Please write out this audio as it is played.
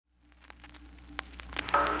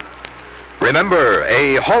Remember,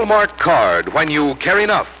 a Hallmark card when you care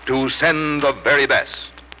enough to send the very best.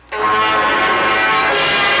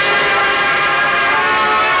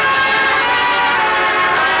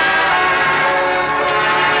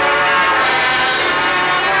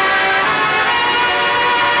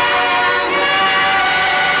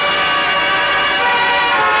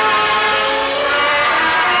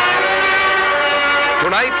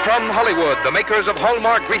 Tonight from Hollywood, the makers of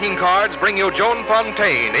Hallmark greeting cards bring you Joan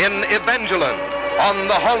Fontaine in Evangaline on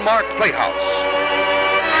the Hallmark Playhouse.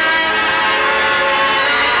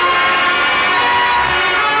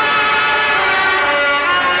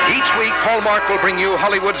 Each week, Hallmark will bring you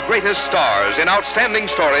Hollywood's greatest stars in outstanding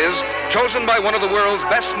stories chosen by one of the world's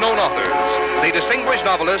best-known authors, the distinguished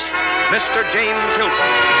novelist, Mr. James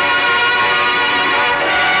Hilton.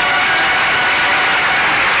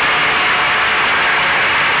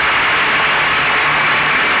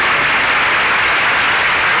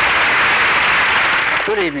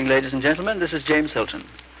 Good evening, ladies and gentlemen. This is James Hilton.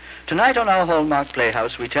 Tonight on our Hallmark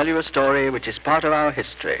Playhouse, we tell you a story which is part of our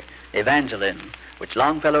history, Evangaline, which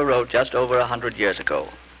Longfellow wrote just over 100 years ago.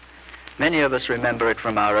 Many of us remember it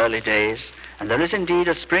from our early days, and there is indeed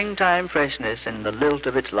a springtime freshness in the lilt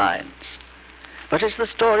of its lines. But it's the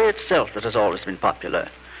story itself that has always been popular,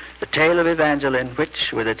 the tale of Evangaline,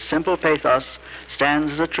 which, with its simple pathos,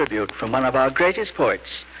 stands as a tribute from one of our greatest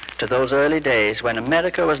poets to those early days when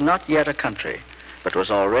America was not yet a country, but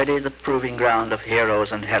was already the proving ground of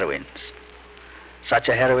heroes and heroines. Such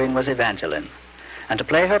a heroine was Evangaline, and to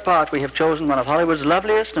play her part we have chosen one of Hollywood's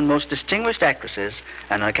loveliest and most distinguished actresses,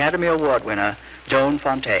 an Academy Award winner, Joan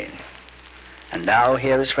Fontaine. And now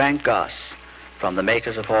here is Frank Goss from the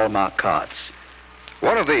makers of Hallmark cards.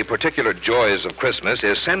 One of the particular joys of Christmas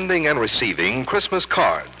is sending and receiving Christmas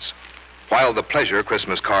cards. While the pleasure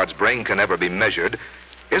Christmas cards bring can never be measured,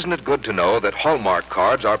 isn't it good to know that Hallmark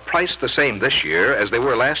cards are priced the same this year as they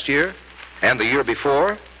were last year, and the year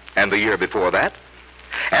before, and the year before that,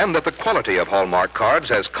 and that the quality of Hallmark cards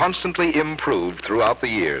has constantly improved throughout the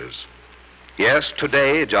years? Yes,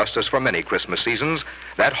 today, just as for many Christmas seasons,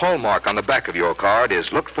 that Hallmark on the back of your card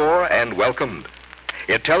is looked for and welcomed.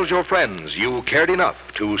 It tells your friends you cared enough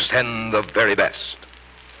to send the very best.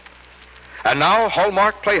 And now,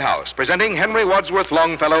 Hallmark Playhouse, presenting Henry Wadsworth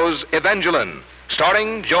Longfellow's Evangaline,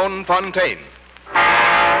 starring Joan Fontaine.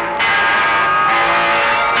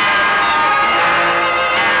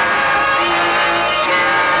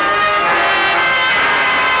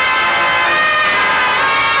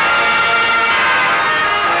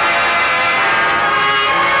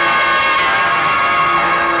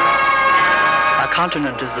 A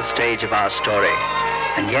continent is the stage of our story,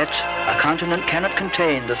 and yet a continent cannot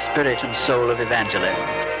contain the spirit and soul of Evangaline.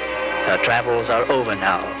 Her travels are over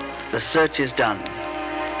now. The search is done,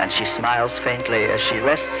 and she smiles faintly as she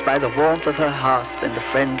rests by the warmth of her hearth in the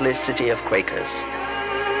friendly city of Quakers.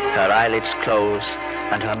 Her eyelids close,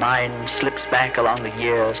 and her mind slips back along the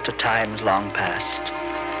years to times long past.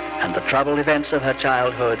 And the troubled events of her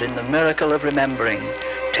childhood, in the miracle of remembering,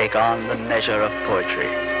 take on the measure of poetry.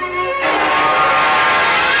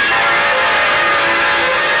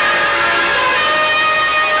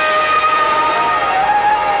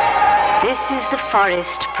 This is the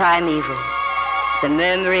forest primeval, the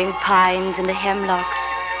murmuring pines and the hemlocks,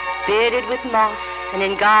 bearded with moss and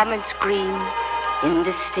in garments green,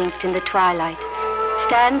 indistinct in the twilight,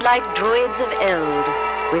 stand like druids of eld,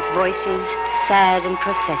 with voices sad and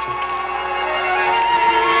prophetic.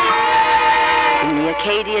 In the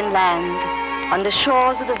Acadian land, on the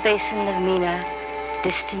shores of the basin of Mina,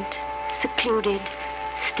 distant, secluded,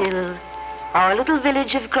 still, our little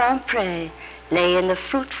village of Grand Pre lay in the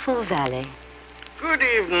fruitful valley. Good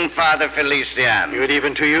evening, Father Felician. Good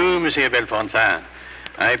evening to you, Monsieur Bellefontaine.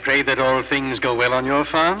 I pray that all things go well on your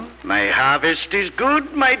farm. My harvest is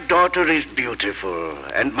good, my daughter is beautiful,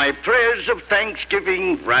 and my prayers of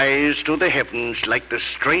thanksgiving rise to the heavens like the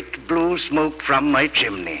straight blue smoke from my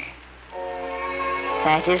chimney.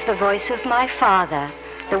 That is the voice of my father,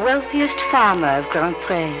 the wealthiest farmer of Grand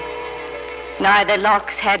Pre. Neither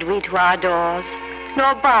locks had we to our doors,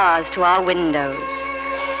 nor bars to our windows.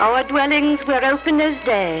 Our dwellings were open as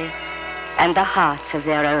day, and the hearts of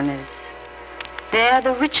their owners. There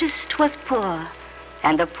the richest was poor,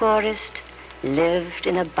 and the poorest lived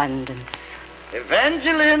in abundance.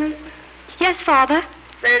 Evangaline? Yes, Father?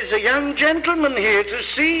 There's a young gentleman here to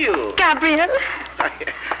see you. Gabriel?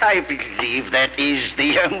 I believe that is the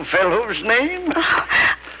young fellow's name.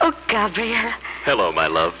 Oh, Gabriel. Hello, my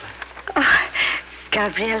love. Oh,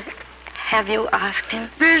 Gabriel, Have you asked him?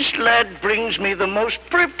 This lad brings me the most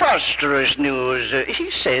preposterous news. He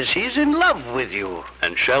says he's in love with you.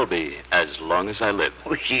 And shall be, as long as I live.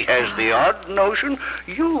 He has the odd notion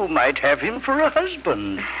you might have him for a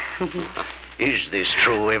husband. Is this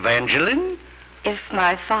true, Evangeline? If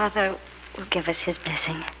my father will give us his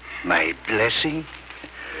blessing. My blessing?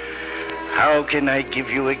 How can I give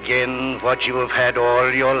you again what you have had all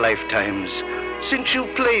your lifetimes? Since you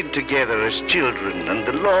played together as children and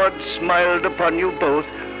the Lord smiled upon you both,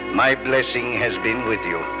 my blessing has been with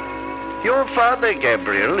you. Your father,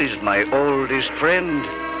 Gabriel, is my oldest friend,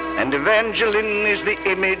 and Evangeline is the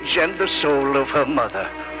image and the soul of her mother.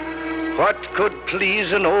 What could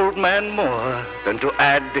please an old man more than to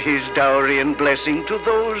add his dowry and blessing to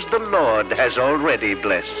those the Lord has already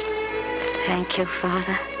blessed? Thank you,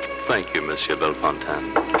 Father. Thank you, Monsieur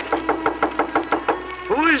Bellefontaine.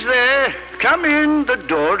 Who is there? Come in. The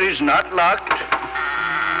door is not locked.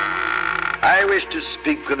 I wish to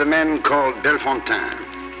speak with a man called Bellefontaine.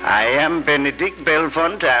 I am Benedict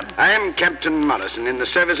Bellefontaine. I am Captain Morrison in the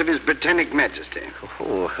service of His Britannic Majesty.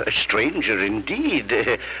 Oh, a stranger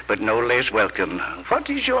indeed, but no less welcome. What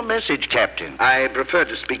is your message, Captain? I prefer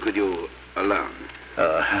to speak with you alone.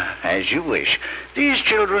 As you wish. These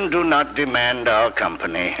children do not demand our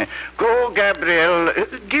company. Go, Gabriel.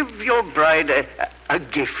 Give your bride a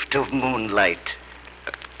gift of moonlight.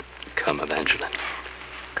 Come, Evangeline.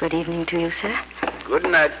 Good evening to you, sir. Good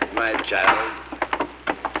night, my child.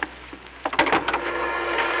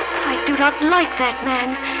 I do not like that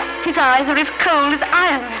man. His eyes are as cold as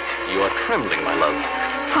iron. You are trembling, my love.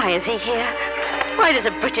 Why is he here? Why does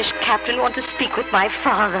a British captain want to speak with my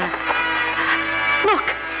father?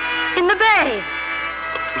 Look, in the bay.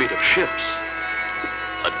 A fleet of ships.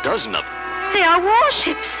 A dozen of them. They are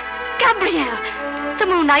warships. Gabriel, the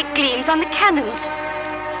moonlight gleams on the cannons.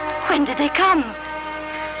 When did they come?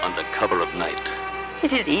 Under cover of night.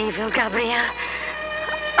 It is evil, Gabriel.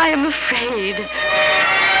 I am afraid.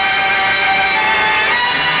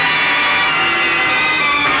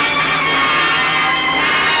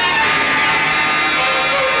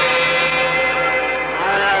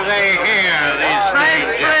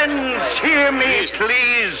 Hear me,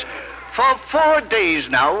 please. For 4 days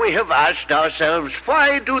now we have asked ourselves,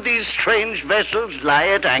 why do these strange vessels lie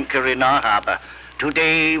at anchor in our harbor?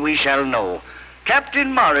 Today we shall know.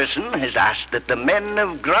 Captain Morrison has asked that the men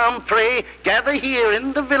of Grand Pré gather here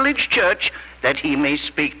in the village church that he may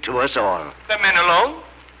speak to us all. The men alone?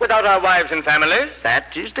 Without our wives and families?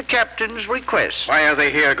 That is the captain's request. Why are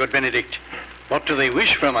they here, good Benedict? What do they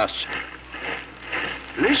wish from us?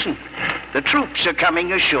 Listen, the troops are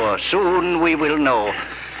coming ashore. Soon we will know.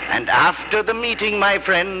 And after the meeting, my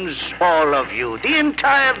friends, all of you, the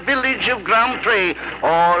entire village of Grand Pré,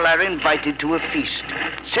 all are invited to a feast,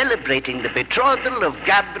 celebrating the betrothal of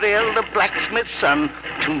Gabriel, the blacksmith's son,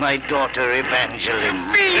 to my daughter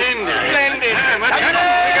Evangeline. Splendid!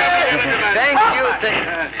 Thank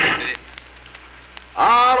you.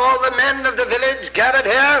 Are all the men of the village gathered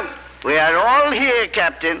here? We are all here,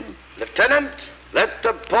 Captain. Lieutenant, let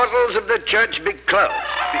the portals of the church be closed.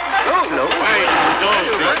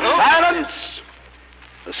 Silence!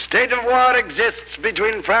 A state of war exists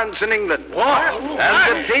between France and England. And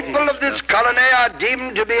the people of this colony are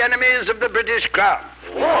deemed to be enemies of the British Crown.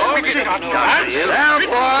 Therefore,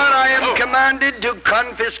 I am commanded to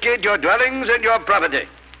confiscate your dwellings and your property.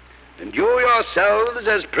 And you yourselves,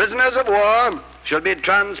 as prisoners of war, shall be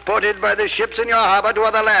transported by the ships in your harbor to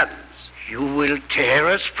other lands. You will tear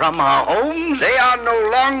us from our homes? They are no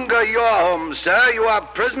longer your homes, sir. You are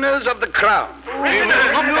prisoners of the Crown. We will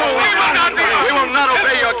not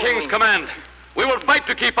obey your king's command. We will fight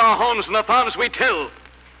to keep our homes and the farms we till.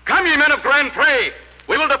 Come, ye men of Grand Pré.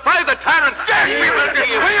 We will defy the tyrant. Yes, we will.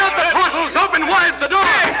 Swing out the portals. Open wide the door.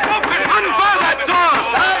 Unbar that door.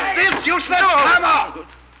 Stop this useless clamor.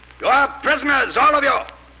 You are prisoners, all of you,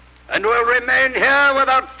 and will remain here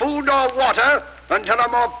without food or water until a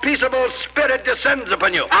more peaceable spirit descends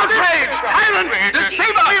upon you. Outrage! Tyrant!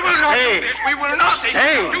 Deceiver! We will not do this. We will not do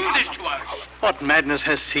this to us. What madness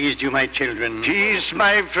has seized you, my children? Peace,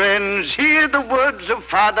 my friends. Hear the words of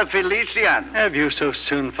Father Felician. Have you so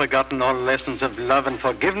soon forgotten all lessons of love and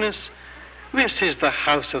forgiveness? This is the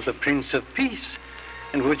house of the Prince of Peace.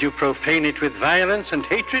 And would you profane it with violence and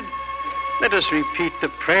hatred? Let us repeat the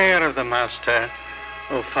prayer of the Master.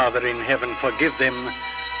 O Father in heaven, forgive them,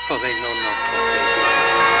 for they know not what they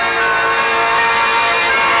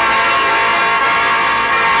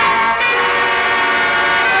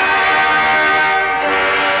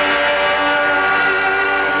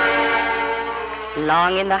do.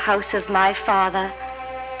 Long in the house of my father,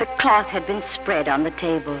 the cloth had been spread on the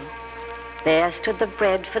table. There stood the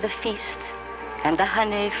bread for the feast, and the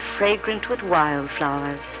honey fragrant with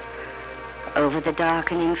wildflowers. Over the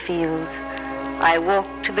darkening fields, I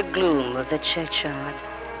walked to the gloom of the churchyard.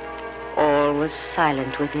 All was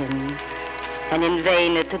silent within, and in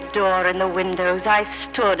vain at the door and the windows I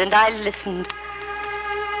stood and I listened.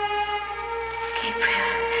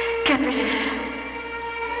 Gabriel.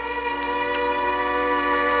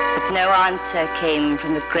 But no answer came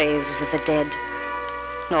from the graves of the dead,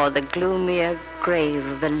 nor the gloomier grave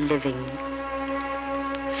of the living.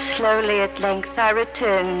 Slowly at length I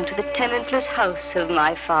returned to the tenantless house of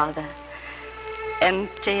my father.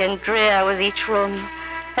 Empty and drear was each room,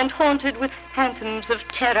 and haunted with phantoms of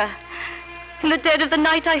terror. In the dead of the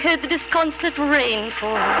night I heard the disconsolate rain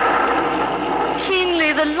fall.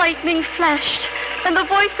 Keenly the lightning flashed, and the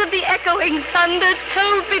voice of the echoing thunder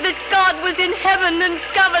told me that God was in heaven and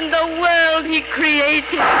governed the world he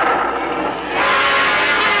created.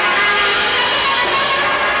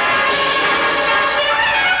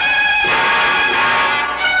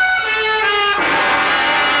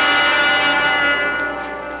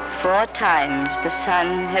 4 times the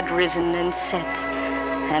sun had risen and set,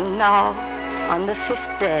 and now, on the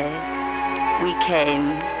 5th day, we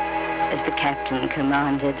came, as the captain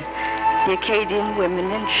commanded, the Acadian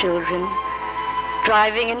women and children,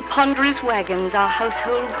 driving in ponderous wagons our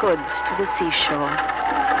household goods to the seashore.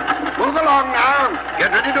 Move along now.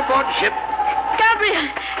 Get ready to board ship. Gabriel!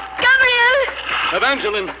 Gabriel!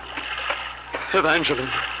 Evangaline!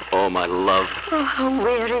 Evangaline! Oh, my love. Oh, how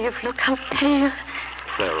weary of look, how pale.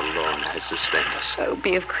 Prayer alone has sustained us. Oh,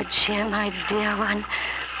 be of good cheer, my dear one.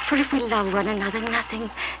 For if we love one another,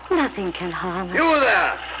 nothing can harm us. You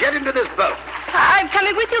there! Get into this boat. I'm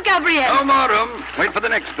coming with you, Gabriel. No more room. Wait for the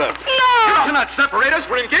next boat. No! You cannot separate us.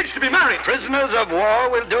 We're engaged to be married. Prisoners of war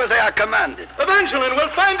will do as they are commanded. Evangaline, we'll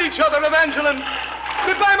find each other, Evangaline.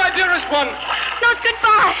 Goodbye, my dearest one. Not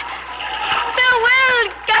goodbye.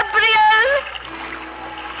 Farewell, Gabriel.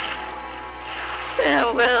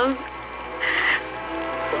 Farewell,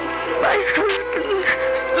 my husband.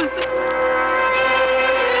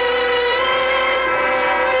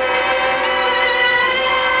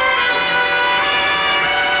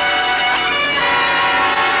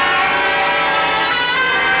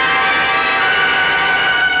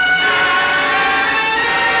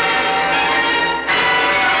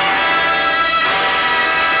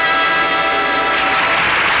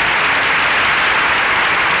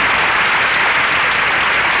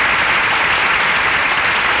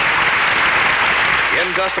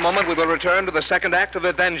 In just a moment, we will return to the second act of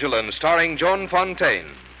Evangaline, starring Joan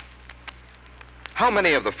Fontaine. How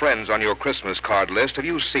many of the friends on your Christmas card list have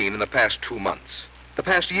you seen in the past 2 months? The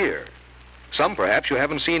past year? Some perhaps you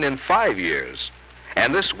haven't seen in 5 years.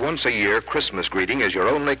 And this once-a-year Christmas greeting is your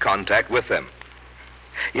only contact with them.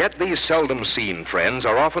 Yet these seldom-seen friends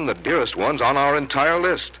are often the dearest ones on our entire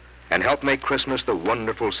list and help make Christmas the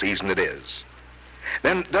wonderful season it is.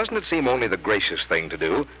 Then doesn't it seem only the gracious thing to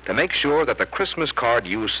do to make sure that the Christmas card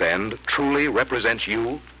you send truly represents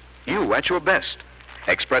you at your best,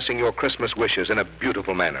 expressing your Christmas wishes in a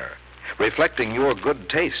beautiful manner, reflecting your good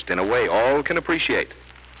taste in a way all can appreciate?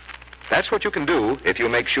 That's what you can do if you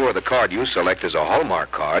make sure the card you select is a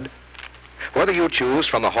Hallmark card. Whether you choose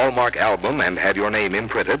from the Hallmark album and have your name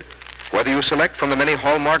imprinted, whether you select from the many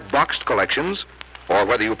Hallmark boxed collections, or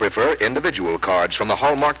whether you prefer individual cards from the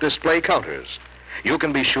Hallmark display counters, you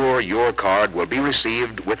can be sure your card will be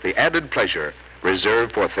received with the added pleasure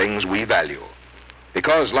reserved for things we value.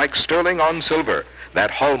 Because like sterling on silver,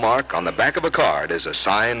 that hallmark on the back of a card is a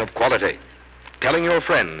sign of quality, telling your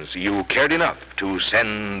friends you cared enough to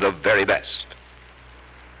send the very best.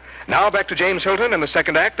 Now back to James Hilton and the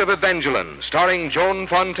second act of Evangaline, starring Joan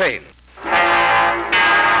Fontaine.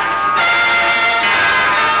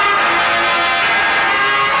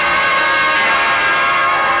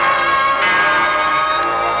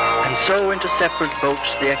 So into separate boats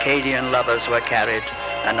the Acadian lovers were carried,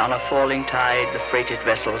 and on a falling tide the freighted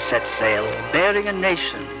vessel set sail, bearing a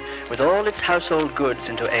nation with all its household goods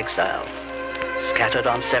into exile. Scattered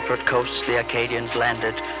on separate coasts the Acadians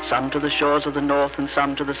landed, some to the shores of the north and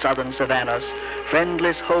some to the southern savannas.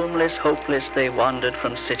 Friendless, homeless, hopeless, they wandered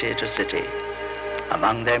from city to city.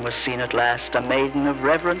 Among them was seen at last a maiden of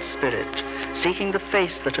reverent spirit, seeking the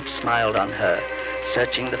face that had smiled on her,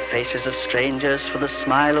 searching the faces of strangers for the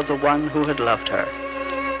smile of the one who had loved her.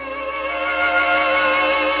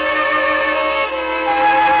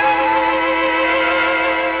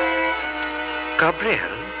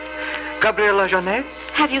 Gabriel La Jeunesse?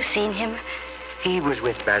 Have you seen him? He was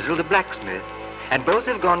with Basil the blacksmith, and both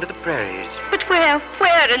have gone to the prairies. But where?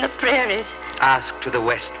 Where in the prairies? Ask to the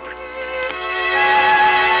westward.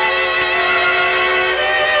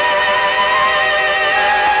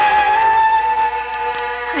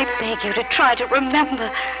 I beg you to try to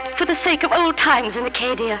remember, for the sake of old times in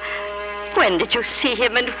Acadia. When did you see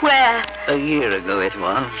him and where? A year ago it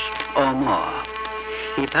was, or more.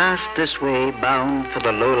 He passed this way, bound for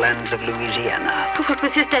the lowlands of Louisiana. What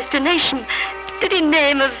was his destination? Did he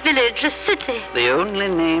name a village, a city? The only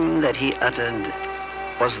name that he uttered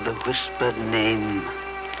was the whispered name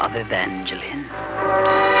of Evangaline.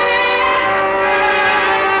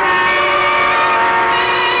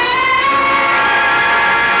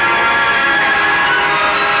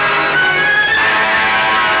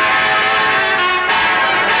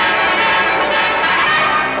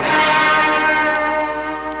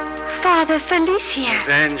 Father Felicia.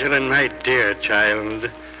 Evangeline, my dear child.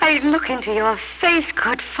 I look into your face,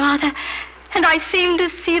 good Father, and I seem to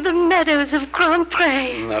see the meadows of Grand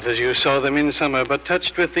Pré. Not as you saw them in summer, but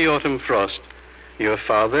touched with the autumn frost. Your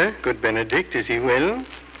father, good Benedict, is he well?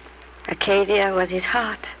 Acadia was his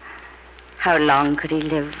heart. How long could he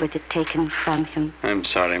live with it taken from him? I'm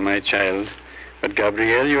sorry, my child. But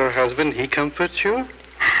Gabriel, your husband, he comforts you?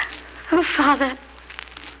 Oh, Father,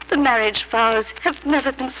 the marriage vows have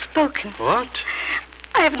never been spoken. What?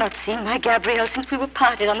 I have not seen my Gabriel since we were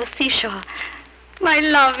parted on the seashore. My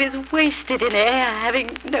love is wasted in air,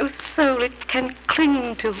 having no soul it can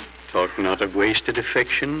cling to. Talk not of wasted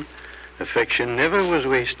affection. Affection never was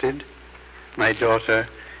wasted. My daughter,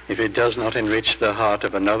 if it does not enrich the heart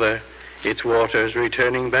of another, its waters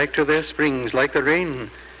returning back to their springs like the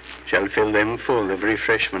rain shall fill them full of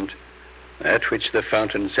refreshment. That which the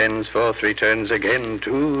fountain sends forth returns again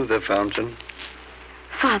to the fountain.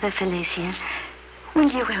 Father Felician,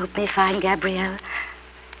 will you help me find Gabriel?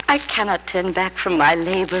 I cannot turn back from my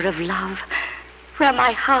labor of love. Where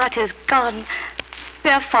my heart is gone,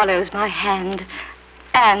 there follows my hand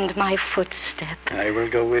and my footstep. I will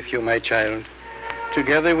go with you, my child.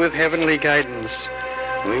 Together with heavenly guidance,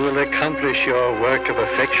 we will accomplish your work of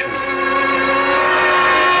affection.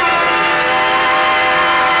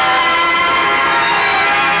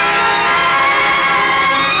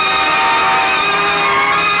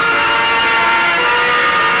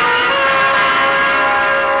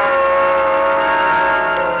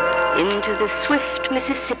 Into the swift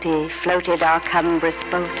Mississippi floated our cumbrous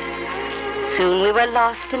boat. Soon we were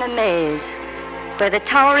lost in a maze, where the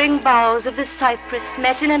towering boughs of the cypress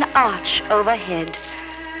met in an arch overhead.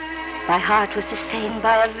 My heart was sustained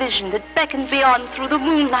by a vision that beckoned beyond through the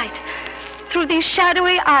moonlight. Through these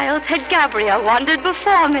shadowy aisles had Gabriel wandered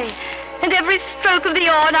before me, and every stroke of the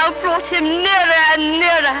oar now brought him nearer and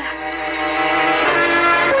nearer.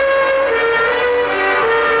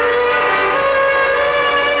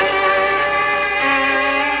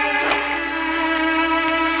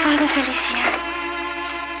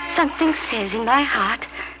 Felicia, something says in my heart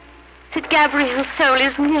that Gabriel's soul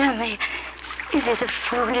is near me. Is it a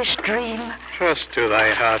foolish dream? Trust to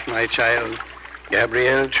thy heart, my child.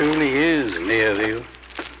 Gabriel truly is near you.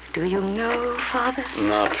 Do you know, Father?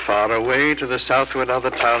 Not far away to the southward are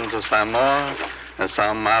the towns of Saint-Maur and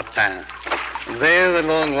Saint-Martin. There the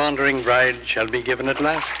long wandering bride shall be given at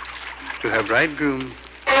last to her bridegroom.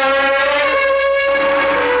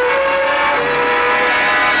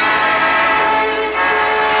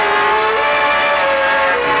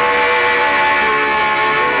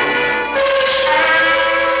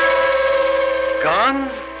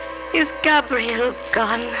 Is Gabriel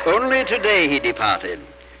gone? Only today he departed.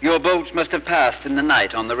 Your boats must have passed in the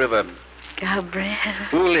night on the river. Gabriel.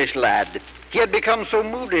 Foolish lad. He had become so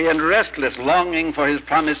moody and restless, longing for his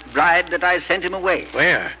promised bride, that I sent him away.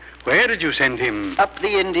 Where? Where did you send him? Up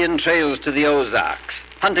the Indian trails to the Ozarks,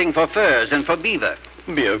 hunting for furs and for beaver.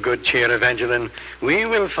 Be of good cheer, Evangeline. We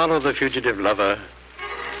will follow the fugitive lover.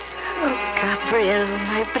 Oh, Gabriel,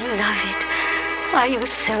 my beloved, are you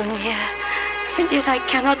so near? And yet I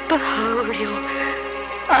cannot behold you.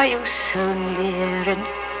 Are you so near, and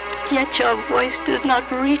yet your voice does not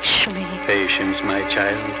reach me? Patience, my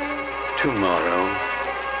child. Tomorrow.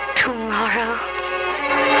 Tomorrow.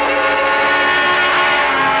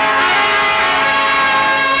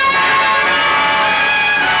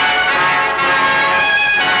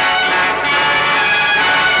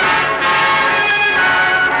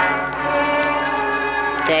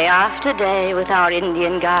 Day after day, with our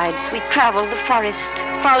Indian guides, we traveled the forest,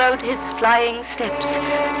 followed his flying steps,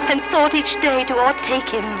 and thought each day to overtake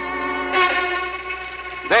him.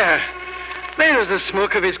 There's the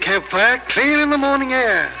smoke of his campfire, clear in the morning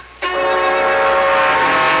air.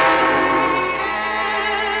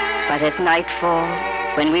 But at nightfall,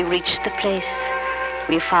 when we reached the place,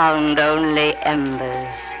 we found only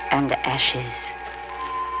embers and ashes.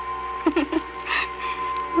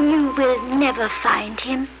 You will never find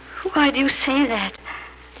him. Why do you say that?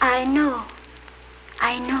 I know.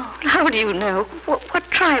 I know. How do you know? What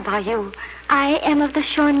tribe are you? I am of the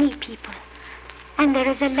Shawnee people. And there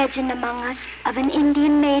is a legend among us of an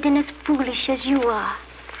Indian maiden as foolish as you are.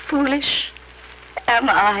 Foolish? Am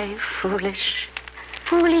I foolish?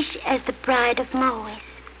 Foolish as the bride of Moses.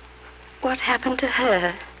 What happened to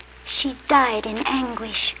her? She died in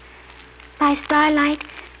anguish. By starlight,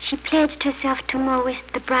 she pledged herself to Moses,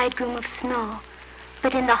 the bridegroom of snow.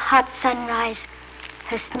 But in the hot sunrise,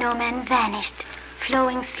 her snowman vanished,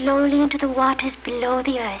 flowing slowly into the waters below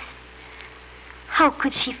the earth. How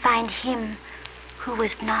could she find him who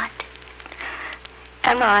was not?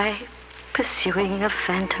 Am I pursuing a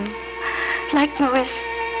phantom? Like Moses,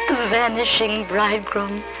 the vanishing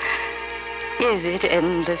bridegroom? Is it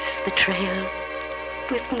endless, the trail,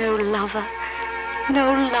 with no lover,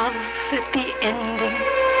 no love at the ending?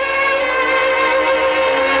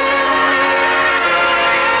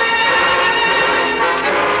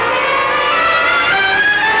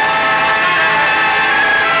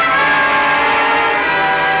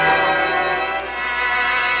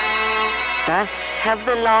 Thus have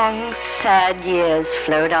the long, sad years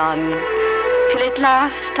flowed on, till at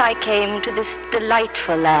last I came to this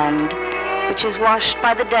delightful land, which is washed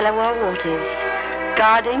by the Delaware waters,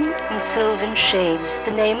 guarding in sylvan shades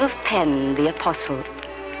the name of Penn the Apostle.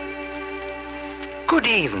 Good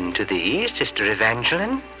even to thee, Sister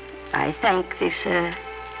Evangeline. I thank thee, sir.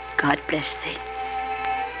 God bless thee.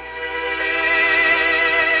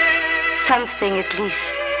 Something at least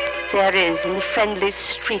there is in the friendly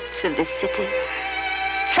streets of this city,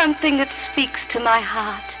 something that speaks to my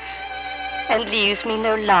heart and leaves me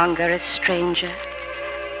no longer a stranger.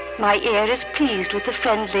 My ear is pleased with the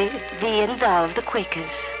friendly thee and thou of the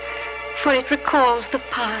Quakers, for it recalls the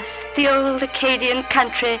past, the old Acadian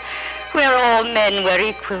country where all men were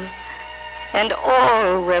equal and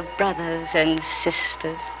all were brothers and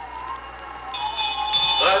sisters.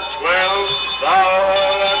 The 12th hour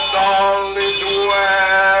and all is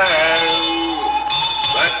well.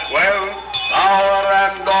 The 12th hour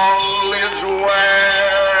and all is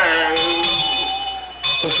well.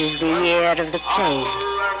 This is the year of the plague,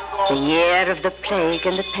 the year of the plague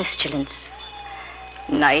and the pestilence.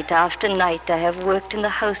 Night after night I have worked in the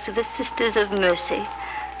house of the Sisters of Mercy,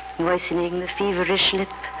 moistening the feverish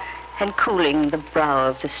lip and cooling the brow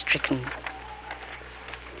of the stricken.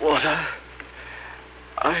 Water.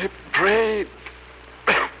 I pray,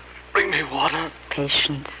 bring me water.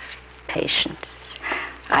 Patience, patience.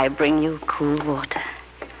 I bring you cool water.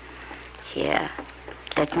 Here,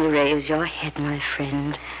 let me raise your head, my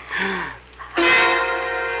friend.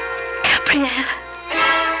 Gabriel.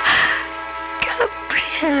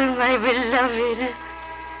 Gabriel, my beloved.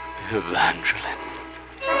 Evangeline.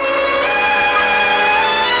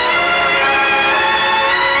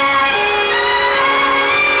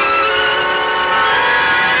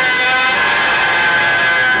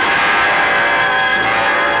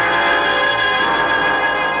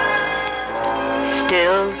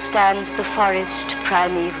 Still stands the forest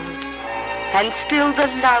primeval, and still the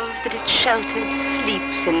love that it sheltered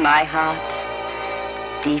sleeps in my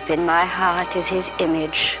heart. Deep in my heart is his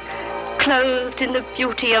image, clothed in the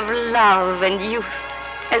beauty of love and youth,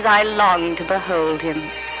 as I long to behold him.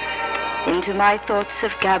 Into my thoughts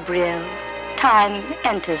of Gabriel, time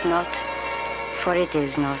enters not, for it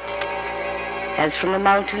is not. As from the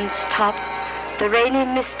mountain's top, the rainy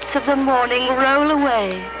mists of the morning roll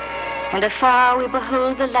away, and afar we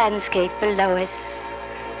behold the landscape below us.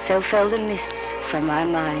 So fell the mists from my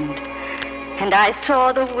mind, and I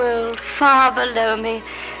saw the world far below me,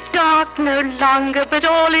 dark no longer, but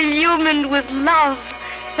all illumined with love,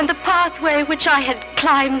 and the pathway which I had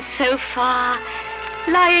climbed so far,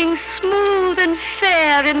 lying smooth and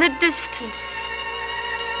fair in the distance.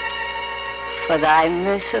 For thy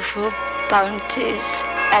merciful bounties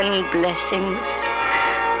and blessings,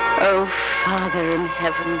 O Father in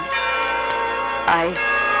heaven, I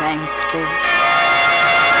thank thee.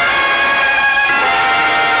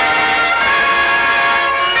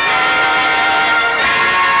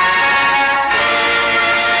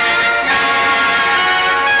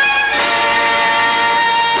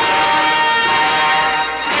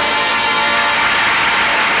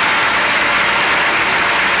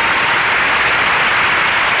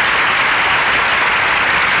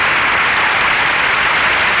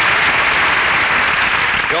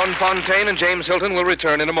 John Fontaine and James Hilton will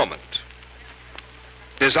return in a moment.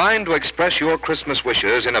 Designed to express your Christmas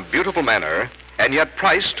wishes in a beautiful manner, and yet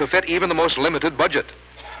priced to fit even the most limited budget.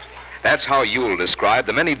 That's how you'll describe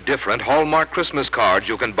the many different Hallmark Christmas cards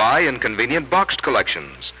you can buy in convenient boxed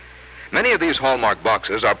collections. Many of these Hallmark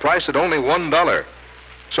boxes are priced at only $1.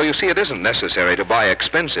 So you see, it isn't necessary to buy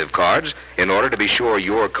expensive cards in order to be sure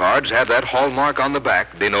your cards have that hallmark on the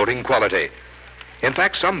back denoting quality. In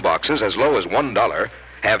fact, some boxes as low as $1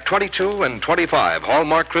 have 22 and 25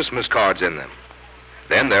 Hallmark Christmas cards in them.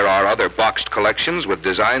 Then there are other boxed collections with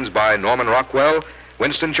designs by Norman Rockwell,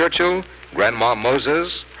 Winston Churchill, Grandma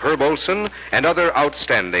Moses, Herb Olson, and other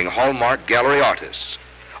outstanding Hallmark gallery artists.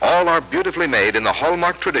 All are beautifully made in the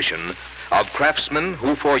Hallmark tradition of craftsmen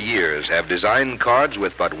who for years have designed cards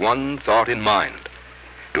with but one thought in mind: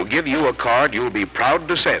 to give you a card you'll be proud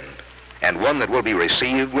to send, and one that will be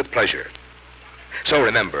received with pleasure. So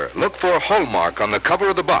remember, look for Hallmark on the cover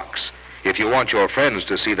of the box if you want your friends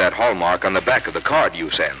to see that hallmark on the back of the card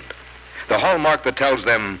you send. The hallmark that tells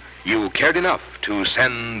them you cared enough to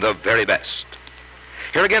send the very best.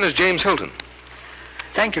 Here again is James Hilton.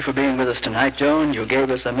 Thank you for being with us tonight, Joan. You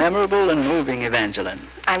gave us a memorable and moving Evangeline.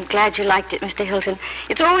 I'm glad you liked it, Mr. Hilton.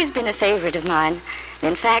 It's always been a favorite of mine.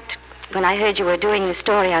 In fact, when I heard you were doing the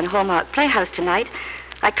story on Hallmark Playhouse tonight,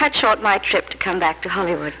 I cut short my trip to come back to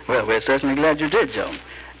Hollywood. Well, we're certainly glad you did, Joan.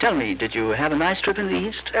 Tell me, did you have a nice trip in the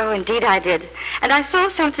East? Oh, indeed I did. And I saw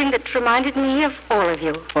something that reminded me of all of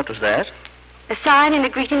you. What was that? A sign in the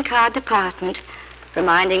greeting card department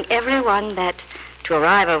reminding everyone that to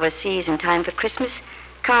arrive overseas in time for Christmas,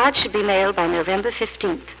 cards should be mailed by November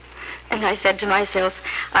 15th. And I said to myself,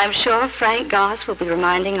 I'm sure Frank Goss will be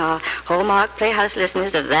reminding our Hallmark Playhouse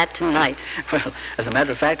listeners of that tonight. Well, as a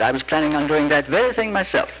matter of fact, I was planning on doing that very thing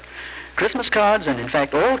myself. Christmas cards, and in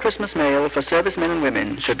fact all Christmas mail for servicemen and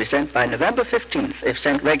women, should be sent by November 15th if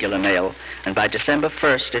sent regular mail, and by December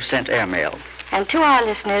 1st if sent airmail. And to our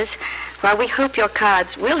listeners, while we hope your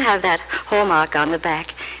cards will have that hallmark on the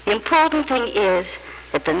back, the important thing is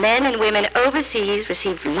that the men and women overseas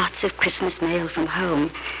receive lots of Christmas mail from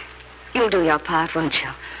home. You'll do your part, won't you?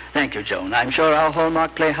 Thank you, Joan. I'm sure our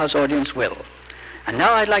Hallmark Playhouse audience will. And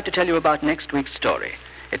now I'd like to tell you about next week's story.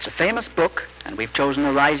 It's a famous book, and we've chosen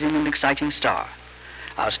a rising and exciting star.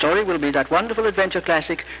 Our story will be that wonderful adventure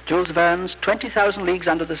classic, Jules Verne's 20,000 Leagues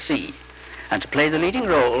Under the Sea. And to play the leading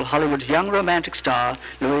role, Hollywood's young romantic star,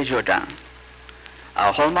 Louis Jourdan.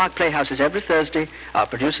 Our Hallmark Playhouse is every Thursday. Our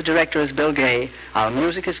producer-director is Bill Gay. Our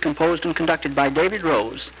music is composed and conducted by David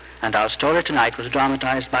Rose. And our story tonight was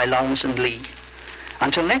dramatized by Lawrence and Lee.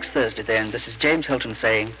 Until next Thursday, then, this is James Hilton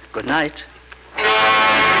saying good night.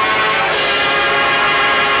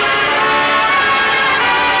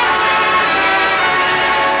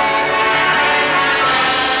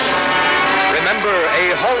 Remember,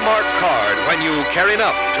 a Hallmark card when you care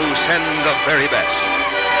enough to send the very best.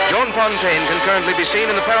 Joan Fontaine can currently be seen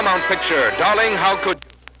in the Paramount picture, Darling, How Could...